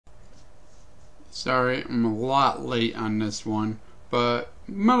Sorry, I'm a lot late on this one, but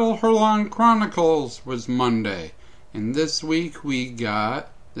Metal Hurlant Chronicles was Monday, and this week we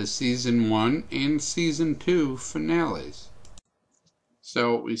got the Season 1 and Season 2 finales.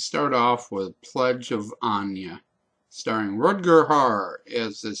 So we start off with Pledge of Anya, starring Rutger Hauer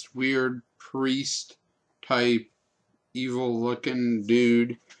as this weird priest-type, evil-looking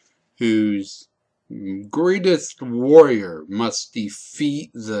dude whose greatest warrior must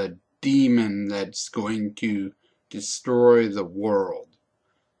defeat the demon that's going to destroy the world.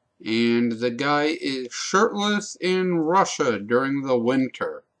 And the guy is shirtless in Russia during the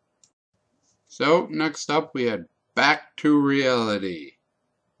winter. So, next up we had Back to Reality.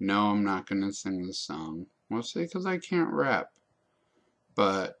 No, I'm not going to sing the song. Mostly because I can't rap.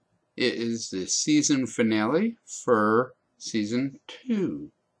 But it is the season finale for Season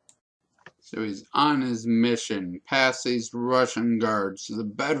 2. So he's on his mission, past these Russian guards, to the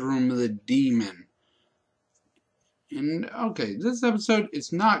bedroom of the demon. And, okay, this episode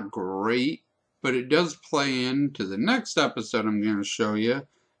is not great, but it does play into the next episode I'm going to show you.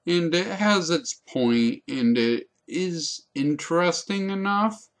 And it has its point, and it is interesting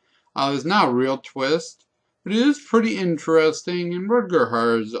enough. It's not a real twist, but it is pretty interesting, and Rutger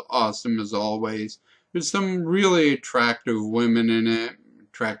Hauer is awesome as always. There's some really attractive women in it.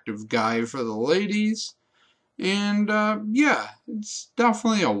 Attractive guy for the ladies, and yeah, it's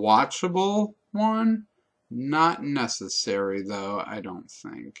definitely a watchable one. Not necessary though, I don't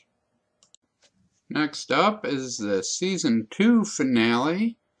think. Next up is the Season 2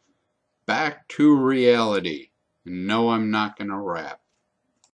 finale, Back to Reality. And no, I'm not gonna rap.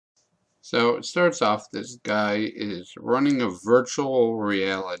 So it starts off, this guy is running a virtual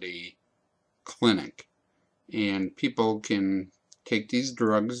reality clinic, and people can take these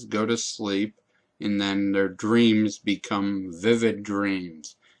drugs, go to sleep, and then their dreams become vivid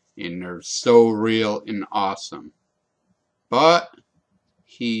dreams, and they're so real and awesome. But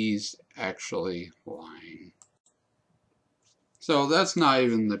he's actually lying. So that's not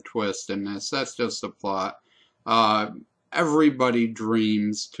even the twist in this, that's just the plot. Everybody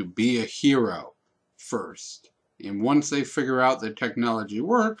dreams to be a hero first, and once they figure out the technology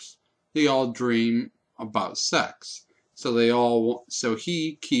works, they all dream about sex. So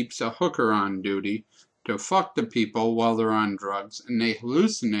he keeps a hooker on duty to fuck the people while they're on drugs, and they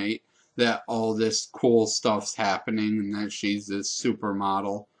hallucinate that all this cool stuff's happening and that she's this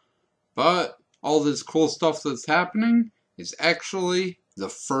supermodel. But all this cool stuff that's happening is actually the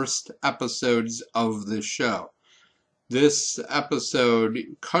first episodes of the show. This episode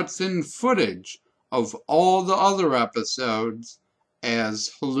cuts in footage of all the other episodes as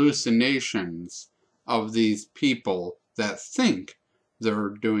hallucinations of these people that think they're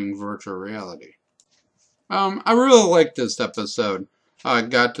doing virtual reality. I really like this episode. I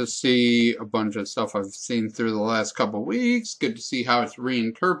got to see a bunch of stuff I've seen through the last couple weeks. Good to see how it's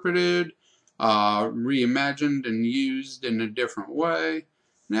reinterpreted, reimagined, and used in a different way.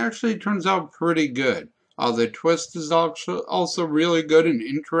 And it actually turns out pretty good. The twist is also really good and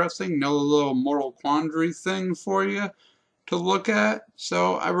interesting. Another little moral quandary thing for you to look at.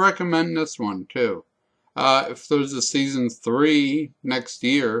 So I recommend this one too. If there's a Season 3 next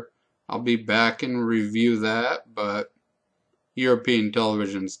year, I'll be back and review that, but European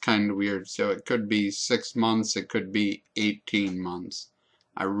television's kind of weird, so it could be 6 months, it could be 18 months.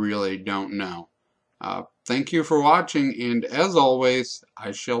 I really don't know. Thank you for watching, and as always,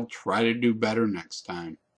 I shall try to do better next time.